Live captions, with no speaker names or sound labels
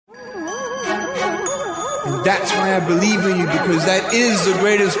And that's why I believe in you, because that is the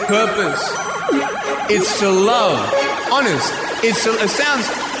greatest purpose. It's to love. Honest. It sounds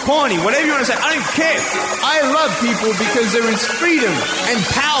corny, whatever you want to say. I don't care. I love people because there is freedom and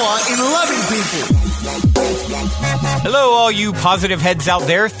power in loving people. Hello, all you positive heads out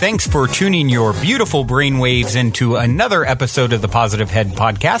there. Thanks for tuning your beautiful brainwaves into another episode of the Positive Head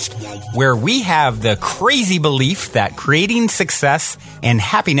Podcast, where we have the crazy belief that creating success and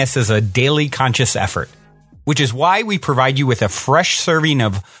happiness is a daily conscious effort, which is why we provide you with a fresh serving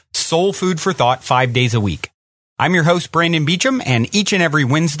of soul food for thought 5 days a week. I'm your host, Brandon Beecham, and each and every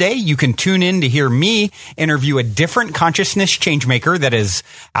Wednesday, you can tune in to hear me interview a different consciousness changemaker that is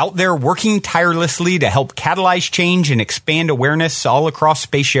out there working tirelessly to help catalyze change and expand awareness all across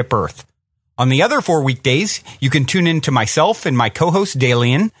Spaceship Earth. On the other 4 weekdays, you can tune in to myself and my co-host,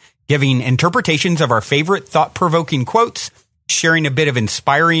 Dalien, giving interpretations of our favorite thought-provoking quotes, sharing a bit of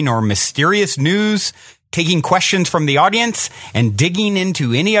inspiring or mysterious news, taking questions from the audience, and digging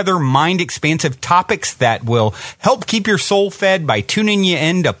into any other mind-expansive topics that will help keep your soul fed by tuning you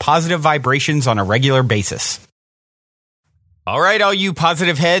in to positive vibrations on a regular basis. All right, all you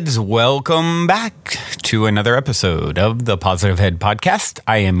positive heads, welcome back to another episode of the Positive Head Podcast.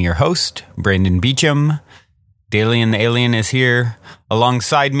 I am your host, Brandon Beecham. Dalien the Alien is here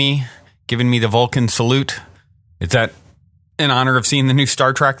alongside me, giving me the Vulcan salute. Is that in honor of seeing the new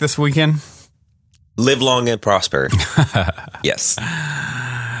Star Trek this weekend? Live long and prosper. Yes.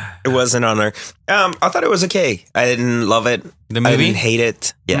 It was an honor. I thought it was okay. I didn't love it. The movie? I didn't hate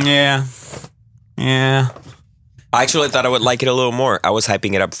it. Yeah. I actually thought I would like it a little more. I was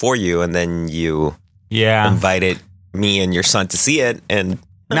hyping it up for you, and then you invited me and your son to see it. And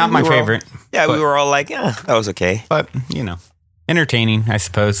not my favorite. We were all like, yeah, that was okay. But, entertaining, I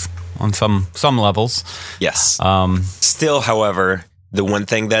suppose, on some levels. Yes. Still, however, the one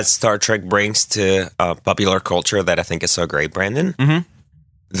thing that Star Trek brings to popular culture that I think is so great, Brandon,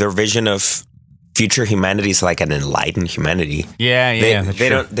 their vision of future humanity is like an enlightened humanity. Yeah, they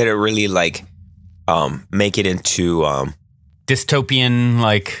don't really like make it into dystopian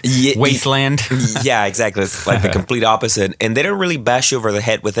wasteland. Yeah, exactly. It's like the complete opposite, and they don't really bash you over the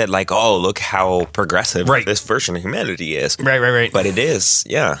head with it. Like, oh, look how progressive this version of humanity is. Right. But it is,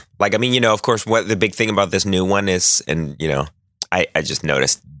 yeah. Like, I mean, of course, what the big thing about this new one is, and I just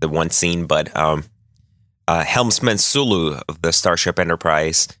noticed the one scene, but Helmsman Sulu of the Starship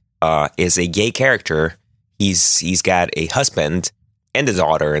Enterprise is a gay character. He's got a husband and a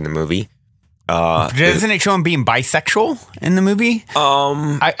daughter in the movie. Doesn't it show him being bisexual in the movie?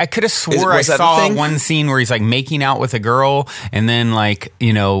 I could have swore I saw one scene where he's like making out with a girl, and then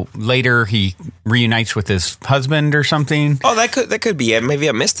later he reunites with his husband or something. Oh, that could be it. Maybe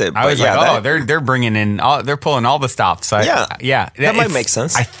I missed it. I was they're bringing in, they're pulling all the stops. So that might make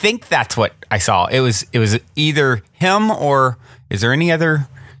sense. I think that's what I saw. It was either him or is there any other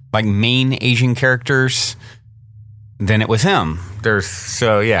like main Asian characters? Then it was him.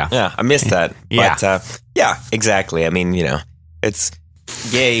 Yeah, I missed that. Yeah. But, exactly. I mean, it's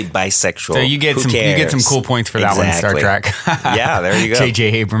gay, bisexual. So you get some cool points for that one, Star Trek. Yeah, there you go. J.J.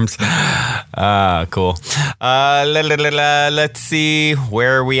 Abrams. Cool. Let's see.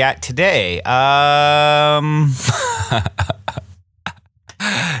 Where are we at today?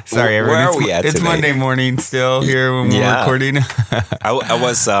 Sorry, everyone. Where are we at It's today? Monday morning still here when we're recording.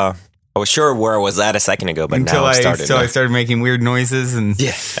 I was sure where I was at a second ago, but until now I started making weird noises and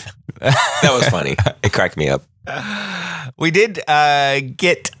that was funny. It cracked me up. We did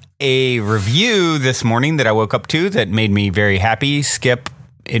get a review this morning that I woke up to that made me very happy.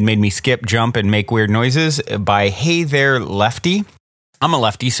 It made me skip, jump, and make weird noises by Hey There Lefty. I'm a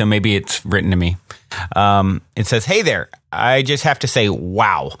lefty, so maybe it's written to me. It says, hey there, I just have to say,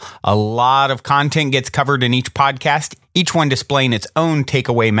 wow, a lot of content gets covered in each podcast, each one displaying its own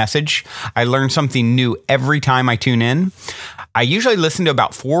takeaway message. I learn something new every time I tune in. I usually listen to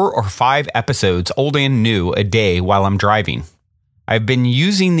about 4 or 5 episodes, old and new, a day while I'm driving. I've been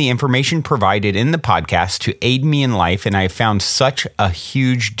using the information provided in the podcast to aid me in life, and I have found such a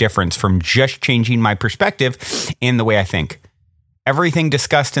huge difference from just changing my perspective and the way I think. Everything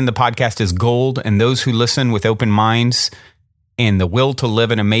discussed in the podcast is gold, and those who listen with open minds and the will to live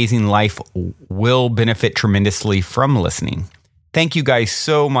an amazing life will benefit tremendously from listening. Thank you guys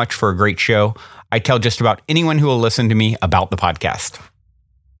so much for a great show. I tell just about anyone who will listen to me about the podcast.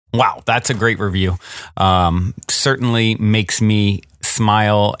 Wow, that's a great review. Certainly makes me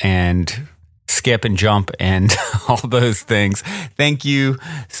smile and skip and jump and all those things. Thank you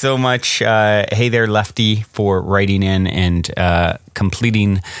so much, Hey There Lefty, for writing in and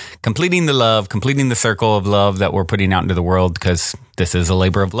completing the love, completing the circle of love that we're putting out into the world, because this is a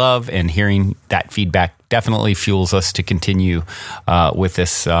labor of love, and hearing that feedback definitely fuels us to continue with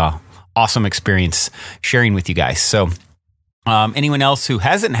this awesome experience sharing with you guys. So anyone else who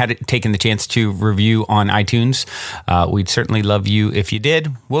hasn't taken the chance to review on iTunes, we'd certainly love you if you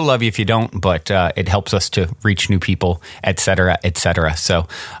did. We'll love you if you don't, but it helps us to reach new people, et cetera, et cetera. So,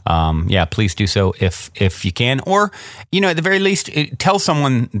 please do so if you can. Or, at the very least, tell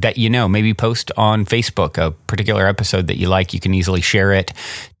someone that you know. Maybe post on Facebook a particular episode that you like. You can easily share it.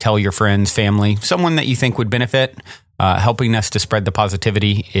 Tell your friends, family, someone that you think would benefit. Helping us to spread the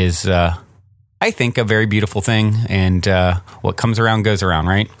positivity is... I think a very beautiful thing, and what comes around goes around,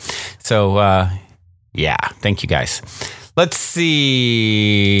 right? So, thank you guys. Let's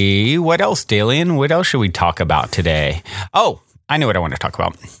see. What else, Dalien? What else should we talk about today? Oh, I know what I want to talk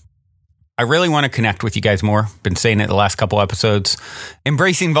about. I really want to connect with you guys more. Been saying it the last couple episodes.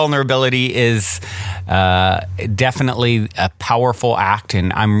 Embracing vulnerability is definitely a powerful act,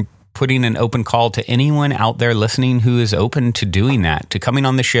 and I'm putting an open call to anyone out there listening who is open to doing that, to coming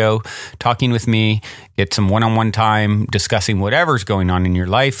on the show, talking with me, get some one-on-one time, discussing whatever's going on in your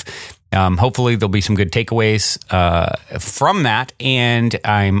life. Hopefully there'll be some good takeaways from that, and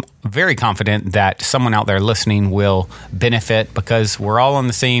I'm very confident that someone out there listening will benefit because we're all on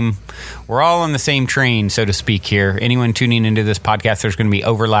the same train, so to speak. Here, anyone tuning into this podcast, there's going to be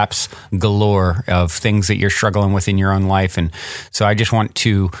overlaps galore of things that you're struggling with in your own life, and so I just want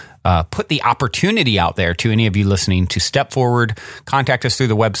to put the opportunity out there to any of you listening to step forward, contact us through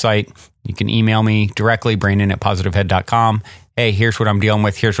the website. You can email me directly, Brandon@positivehead.com. Hey, here's what I'm dealing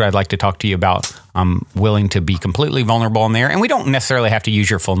with. Here's what I'd like to talk to you about. I'm willing to be completely vulnerable in there. And we don't necessarily have to use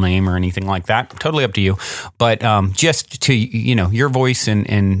your full name or anything like that. Totally up to you. But just to, your voice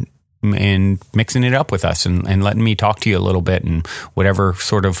and mixing it up with us and letting me talk to you a little bit and whatever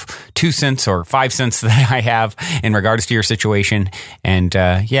sort of 2 cents or 5 cents that I have in regards to your situation. And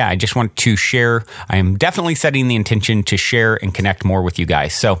I just want to share. I am definitely setting the intention to share and connect more with you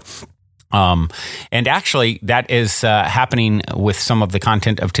guys. So, and actually that is happening with some of the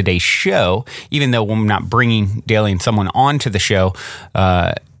content of today's show, even though I'm not bringing Dalien someone onto the show,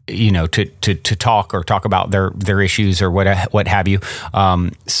 to talk about their issues or what have you.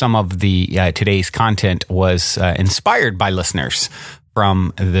 Some of the today's content was inspired by listeners,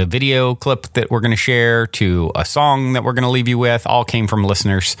 from the video clip that we're going to share to a song that we're going to leave you with. All came from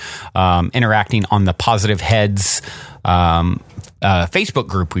listeners interacting on the Positive Heads Facebook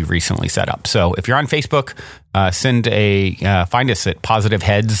group we recently set up. So if you're on Facebook, find us at Positive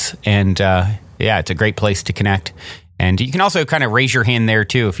Heads, and it's a great place to connect. And you can also kind of raise your hand there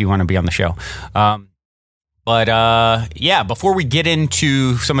too if you want to be on the show. Before we get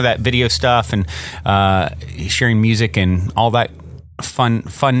into some of that video stuff and sharing music and all that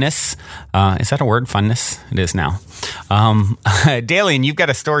funness, is that a word? Funness? It is now. Dalien, you've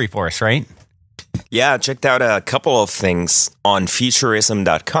got a story for us, right? Yeah, I checked out a couple of things on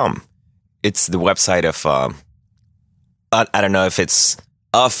futurism.com. It's the website of, I don't know if it's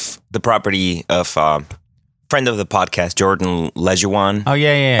of the property of friend of the podcast, Jordan Lejeune. Oh,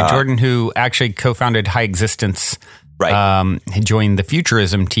 yeah. Jordan, who actually co-founded High Existence. Right. He joined the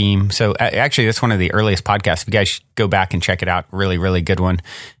Futurism team. So actually, that's one of the earliest podcasts. If you guys should go back and check it out. Really, really good one.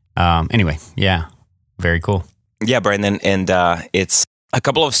 Anyway, yeah, very cool. Yeah, Brandon, and it's a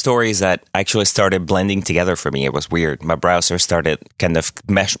couple of stories that actually started blending together for me. It was weird. My browser started kind of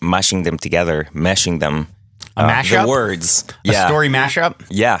mashing them together, meshing them. A mashup? The words. A story mashup?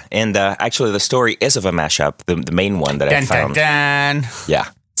 Yeah, and actually the story is of a mashup, the main one that I found. Dun. Yeah,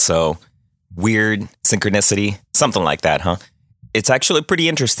 so weird synchronicity, something like that, huh? It's actually pretty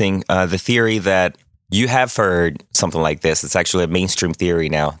interesting. The theory that you have heard, something like this, it's actually a mainstream theory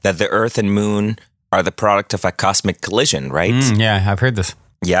now, that the Earth and Moon are the product of a cosmic collision, right? Yeah, I've heard this.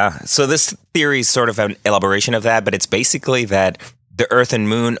 Yeah, so this theory is sort of an elaboration of that, but it's basically that the Earth and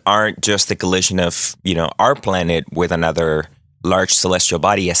Moon aren't just a collision of, our planet with another large celestial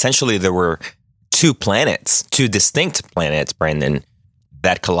body. Essentially, there were two distinct planets, Brandon,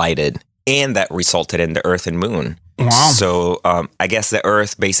 that collided and that resulted in the Earth and Moon. Wow. So I guess the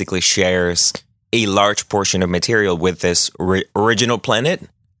Earth basically shares a large portion of material with this original planet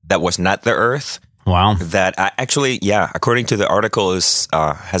that was not the Earth. Wow. That actually, according to the article,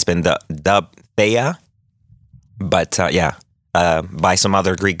 has been dubbed Theia. But by some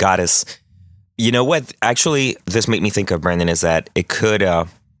other Greek goddess. You know what? Actually, this made me think of, Brandon, is that it could have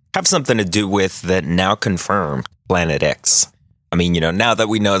something to do with the now confirmed Planet X. I mean, now that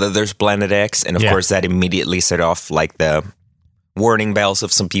we know that there's Planet X, and of course that immediately set off like the warning bells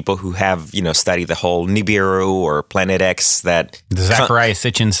of some people who have, studied the whole Nibiru or Planet X, that the Zachariah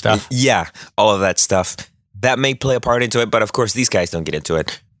Sitchin stuff. Yeah, all of that stuff. That may play a part into it, but of course these guys don't get into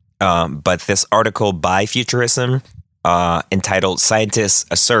it. but this article by Futurism entitled "Scientists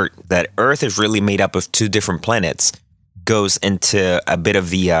Assert That Earth is Really Made Up of Two Different Planets" goes into a bit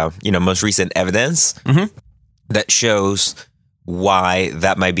of the most recent evidence that shows why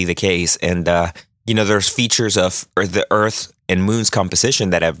that might be the case. And there's features of the Earth and Moon's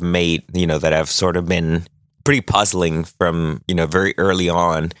composition that have sort of been pretty puzzling from very early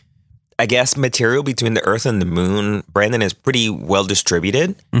on. I guess material between the Earth and the Moon, Brandon, is pretty well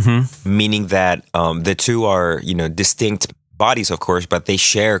distributed, meaning that the two are, distinct bodies, of course, but they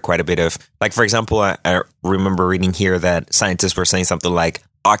share quite a bit of, like, for example, I remember reading here that scientists were saying something like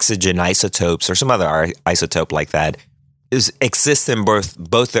oxygen isotopes or some other isotope like that exists in both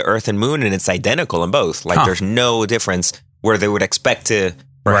the Earth and Moon, and it's identical in both. Like, there's no difference where they would expect to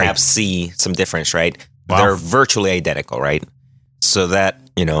perhaps see some difference, right? Wow. They're virtually identical, right? So that,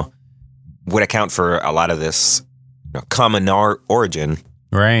 would account for a lot of this common origin.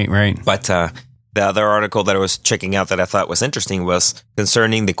 Right. But the other article that I was checking out that I thought was interesting was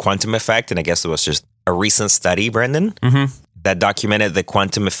concerning the quantum effect. And I guess it was just a recent study, Brandon, that documented the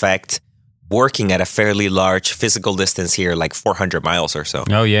quantum effect working at a fairly large physical distance here, like 400 miles or so.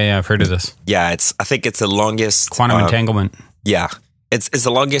 Oh, yeah, I've heard of this. Yeah, I think it's the longest... Quantum entanglement. Yeah. It's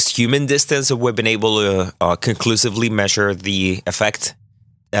the longest human distance that we've been able to conclusively measure the effect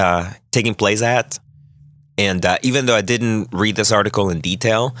taking place at. And even though I didn't read this article in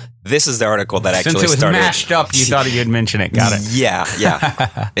detail, this is the article that actually started. Since it was mashed up, you thought you'd mention it. Got it.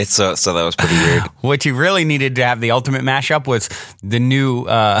 Yeah. It's so that was pretty weird. What you really needed to have the ultimate mashup was the new.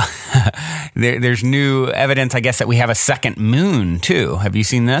 There's new evidence, I guess, that we have a second moon too. Have you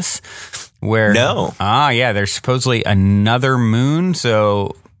seen this? Where no. There's supposedly another moon.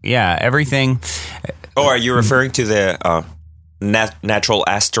 So yeah, everything. Oh, are you referring to the? Natural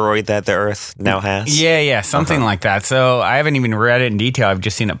asteroid that the Earth now has? Yeah, something like that. So I haven't even read it in detail. I've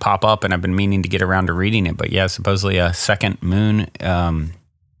just seen it pop up, and I've been meaning to get around to reading it. But yeah, supposedly a second moon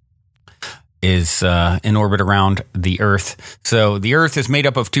is in orbit around the Earth. So the Earth is made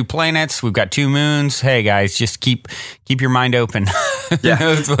up of two planets. We've got two moons. Hey, guys, just keep your mind open. Yeah. Who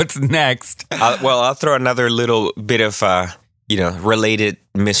knows what's next? I'll throw another little bit of related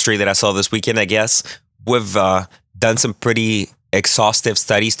mystery that I saw this weekend, I guess. We've done some pretty exhaustive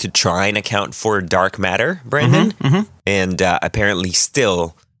studies to try and account for dark matter, Brandon. And apparently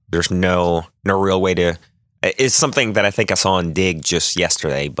still there's no real way to... It's something that I think I saw on Dig just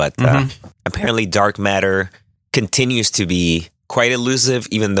yesterday, but apparently dark matter continues to be quite elusive,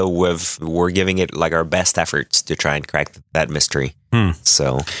 even though we're giving it like our best efforts to try and crack that mystery.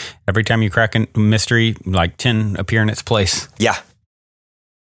 So every time you crack a mystery, like 10 appear in its place. Yeah.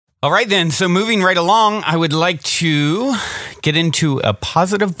 All right, then. So moving right along, I would like to get into a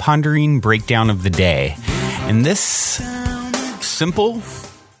positive pondering breakdown of the day. And this simple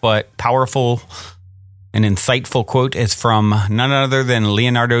but powerful and insightful quote is from none other than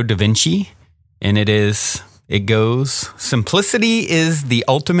Leonardo da Vinci. And it goes, "Simplicity is the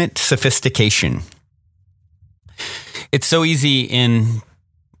ultimate sophistication." It's so easy in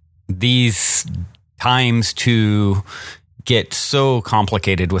these times to get so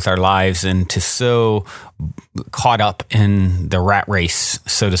complicated with our lives and to so caught up in the rat race,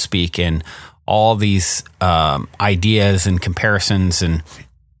 so to speak, and all these ideas and comparisons and,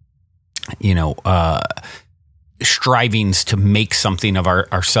 strivings to make something of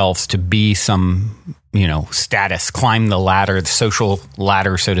ourselves, to be some, status, climb the ladder, the social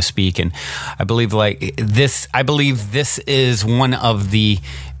ladder, so to speak. And I believe this is one of the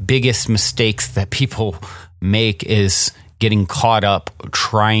biggest mistakes that people make, is getting caught up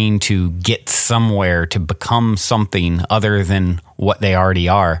trying to get somewhere, to become something other than what they already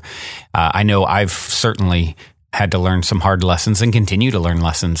are. I know I've certainly had to learn some hard lessons and continue to learn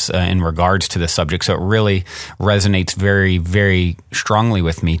lessons in regards to this subject. So it really resonates very, very strongly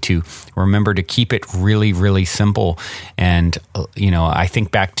with me to remember to keep it really, really simple. And, I think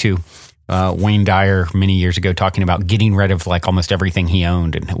back to Wayne Dyer many years ago talking about getting rid of like almost everything he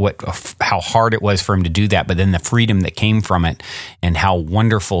owned, and how hard it was for him to do that, but then the freedom that came from it and how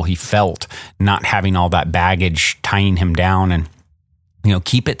wonderful he felt not having all that baggage tying him down. And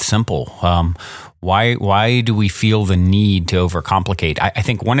keep it simple. Why do we feel the need to overcomplicate? I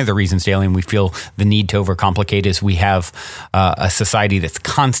think one of the reasons, Dalien, we feel the need to overcomplicate is we have a society that's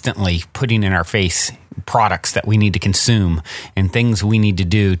constantly putting in our face products that we need to consume and things we need to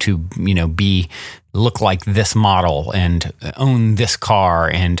do to, look like this model and own this car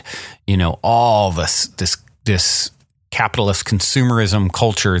and, all this capitalist consumerism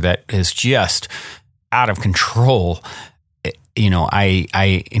culture that is just out of control.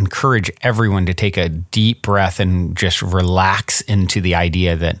 I encourage everyone to take a deep breath and just relax into the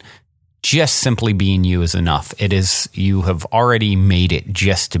idea that just simply being you is enough. You have already made it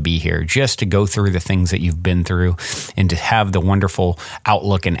just to be here, just to go through the things that you've been through and to have the wonderful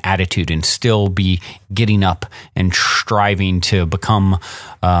outlook and attitude and still be getting up and striving to become,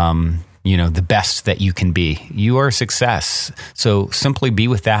 the best that you can be. You are a success. So simply be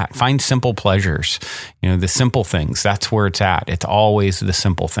with that. Find simple pleasures, the simple things. That's where it's at. It's always the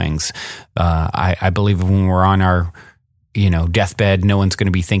simple things. I believe when we're on our deathbed, no one's going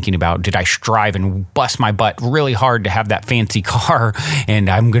to be thinking about, did I strive and bust my butt really hard to have that fancy car and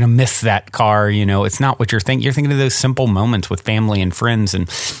I'm going to miss that car? It's not what you're thinking. You're thinking of those simple moments with family and friends and,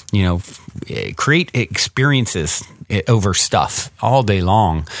 create experiences over stuff all day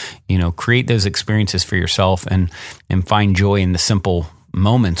long. Create those experiences for yourself and find joy in the simple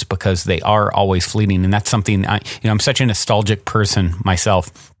moments because they are always fleeting. And that's something I'm such a nostalgic person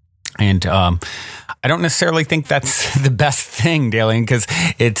myself. And I don't necessarily think that's the best thing, Dalien, because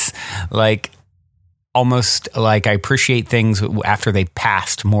it's like almost like I appreciate things after they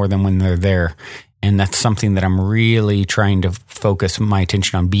passed more than when they're there. And that's something that I'm really trying to focus my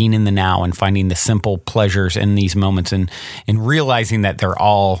attention on, being in the now and finding the simple pleasures in these moments and realizing that they're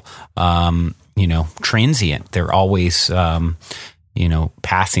all, transient. They're always,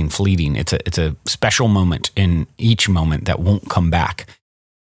 passing, fleeting. It's a special moment in each moment that won't come back.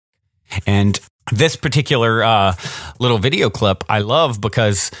 And this particular little video clip I love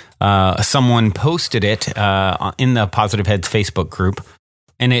because someone posted it in the Positive Heads Facebook group.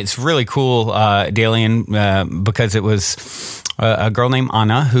 And it's really cool, Dalien, because it was a girl named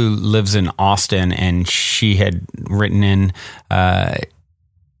Anna who lives in Austin, and she had written in a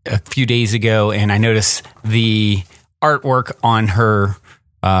few days ago, and I noticed the artwork on her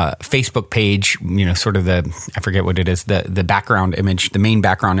Facebook page, sort of I forget what it is, the background image, the main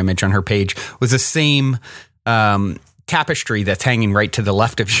background image on her page was the same tapestry that's hanging right to the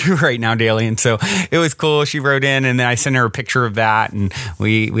left of you right now, Dalien. So it was cool. She wrote in, and then I sent her a picture of that, and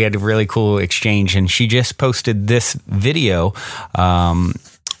we had a really cool exchange. And she just posted this video on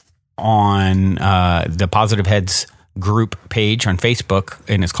the Positive Heads group page on Facebook,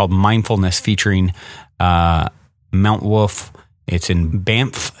 and it's called Mindfulness, featuring Mount Wolf. It's in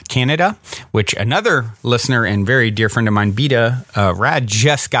Banff, Canada, which another listener and very dear friend of mine, Beta Rad,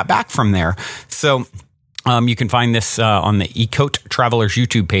 just got back from there. So you can find this on the Ecote Travelers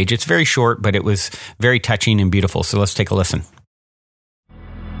YouTube page. It's very short, but it was very touching and beautiful. So let's take a listen.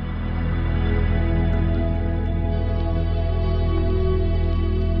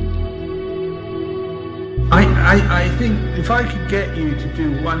 I think if I could get you to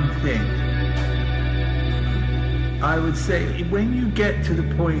do one thing, I would say when you get to the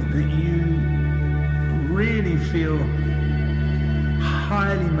point that you really feel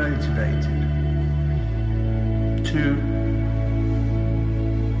highly motivated to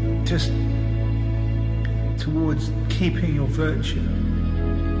just towards keeping your virtue,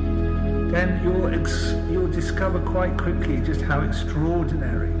 then you'll discover quite quickly just how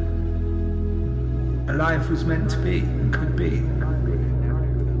extraordinary a life was meant to be and could be.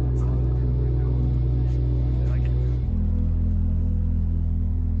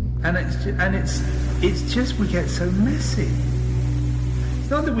 And it's just we get so messy. It's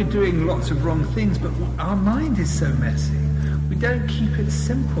not that we're doing lots of wrong things, but our mind is so messy. We don't keep it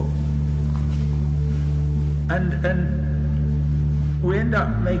simple, and we end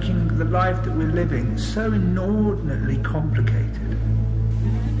up making the life that we're living so inordinately complicated,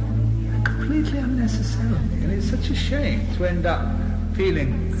 and completely unnecessarily. And it's such a shame to end up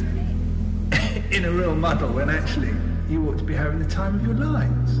feeling in a real muddle when actually you ought to be having the time of your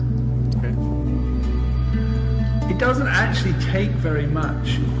lives. Okay. It doesn't actually take very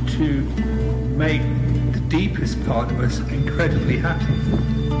much to make the deepest part of us incredibly happy.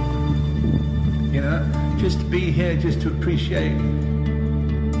 Just to be here, just to appreciate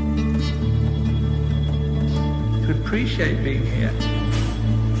being here.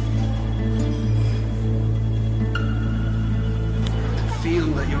 To feel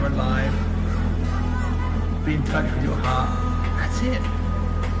that you're alive. Be in touch with your heart. That's it.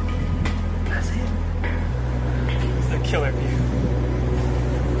 That's it. It's a killer view.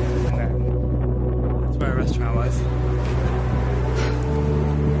 That's where our restaurant was.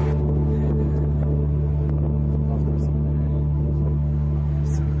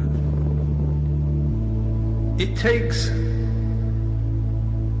 It takes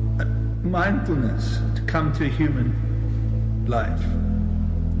mindfulness to come to a human life.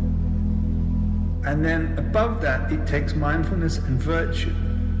 And then above that, it takes mindfulness and virtue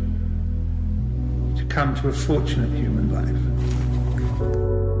to come to a fortunate human life.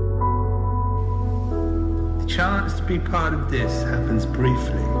 The chance to be part of this happens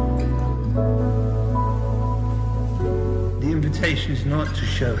briefly. The invitation is not to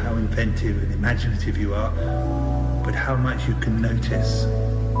show how inventive and imaginative you are, but how much you can notice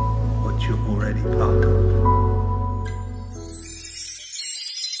what you're already part of.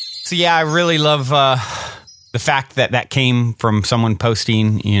 So yeah, I really love the fact that came from someone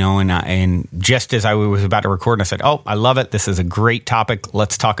posting, and just as I was about to record, I said, "Oh, I love it. This is a great topic.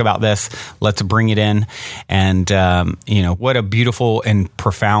 Let's talk about this. Let's bring it in." And what a beautiful and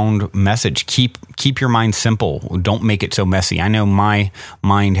profound message. Keep your mind simple. Don't make it so messy. I know my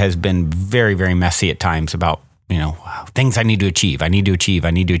mind has been very, very messy at times about things I need to achieve.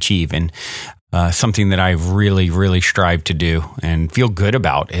 And something that I really, really strive to do and feel good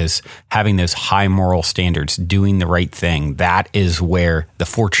about is having those high moral standards, doing the right thing. That is where the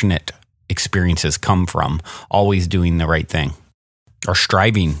fortunate experiences come from, always doing the right thing or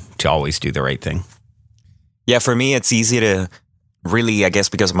striving to always do the right thing. Yeah, for me, it's easy to really, I guess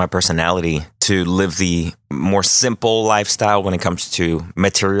because of my personality, to live the more simple lifestyle when it comes to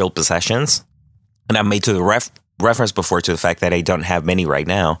material possessions. And I made to the reference before to the fact that I don't have many right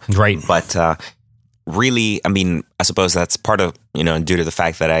now. Right. But really, I mean, I suppose that's part of, due to the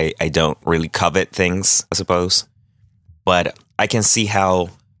fact that I don't really covet things, I suppose. But I can see how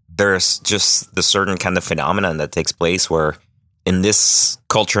there's just the certain kind of phenomenon that takes place where in this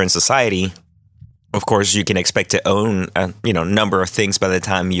culture and society, of course, you can expect to own a number of things by the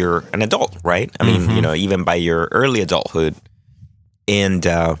time you're an adult, right? I mean, even by your early adulthood. And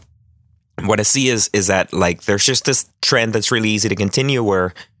what I see is that like there's just this trend that's really easy to continue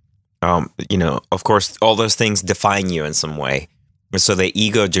where, of course, all those things define you in some way. And so the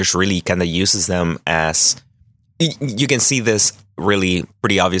ego just really kind of uses them as you can see this really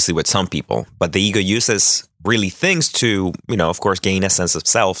pretty obviously with some people, but the ego uses really things to, of course, gain a sense of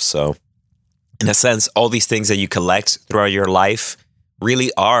self. So in a sense, all these things that you collect throughout your life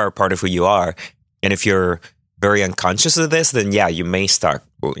really are part of who you are. And if you're very unconscious of this, then yeah, you may start,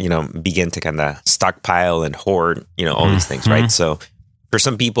 begin to kind of stockpile and hoard, all these things, right? So for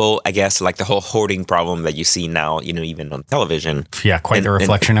some people, I guess like the whole hoarding problem that you see now, even on television. Yeah, quite the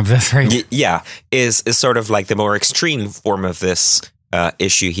reflection of this, right? Yeah, is sort of like the more extreme form of this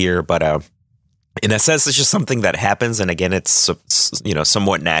issue here. But in a sense, it's just something that happens. And again, it's,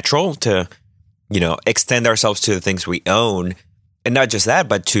 somewhat natural to, extend ourselves to the things we own. And not just that,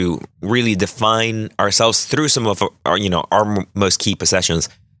 but to really define ourselves through some of our, our most key possessions.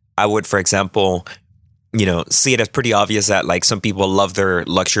 I would, for example, see it as pretty obvious that like some people love their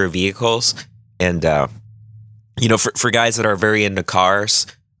luxury vehicles. And, for guys that are very into cars,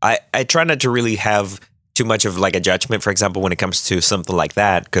 I try not to really have too much of like a judgment, for example, when it comes to something like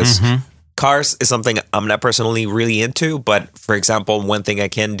that, because cars is something I'm not personally really into. But for example, one thing I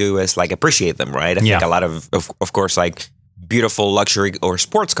can do is like appreciate them, right? I think a lot of course, like beautiful luxury or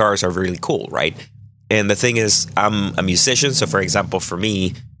sports cars are really cool, right? And the thing is, I'm a musician. So for example, for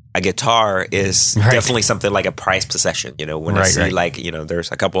me, a guitar is definitely something like a prized possession. When I see like,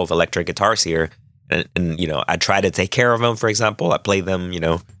 there's a couple of electric guitars here and I try to take care of them, for example. I play them,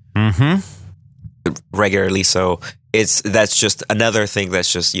 regularly. So that's just another thing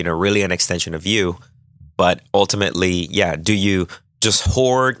that's just, really an extension of you. But ultimately, yeah, do you just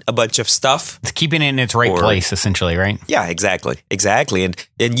hoard a bunch of stuff? It's keeping it in its right place, essentially, right? Yeah, exactly.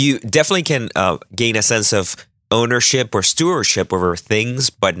 And you definitely can gain a sense of ownership or stewardship over things,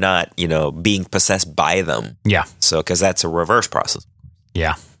 but not, being possessed by them. Yeah. So, because that's a reverse process.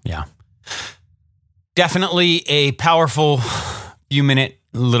 Yeah. Definitely a powerful few-minute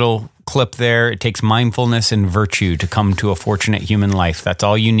little clip there. It takes mindfulness and virtue to come to a fortunate human life. That's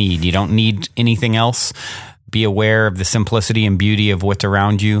all you need. You don't need anything else. Be aware of the simplicity and beauty of what's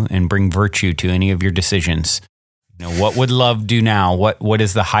around you and bring virtue to any of your decisions. What would love do now? What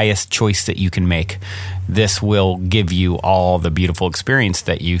is the highest choice that you can make? This will give you all the beautiful experience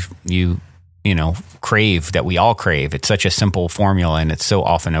that you crave, that we all crave. It's such a simple formula and it's so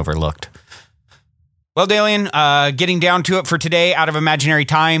often overlooked. Well, Dalien, getting down to it for today, out of imaginary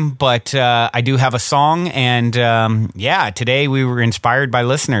time, but I do have a song, and today we were inspired by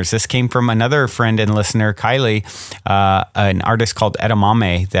listeners. This came from another friend and listener, Kylie, an artist called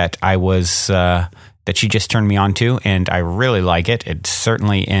Edamame that that she just turned me on to, and I really like it. It's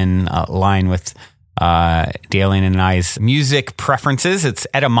certainly in line with Dalien and I's music preferences. It's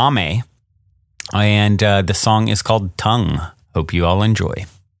Edamame, and the song is called Tongue. Hope you all enjoy.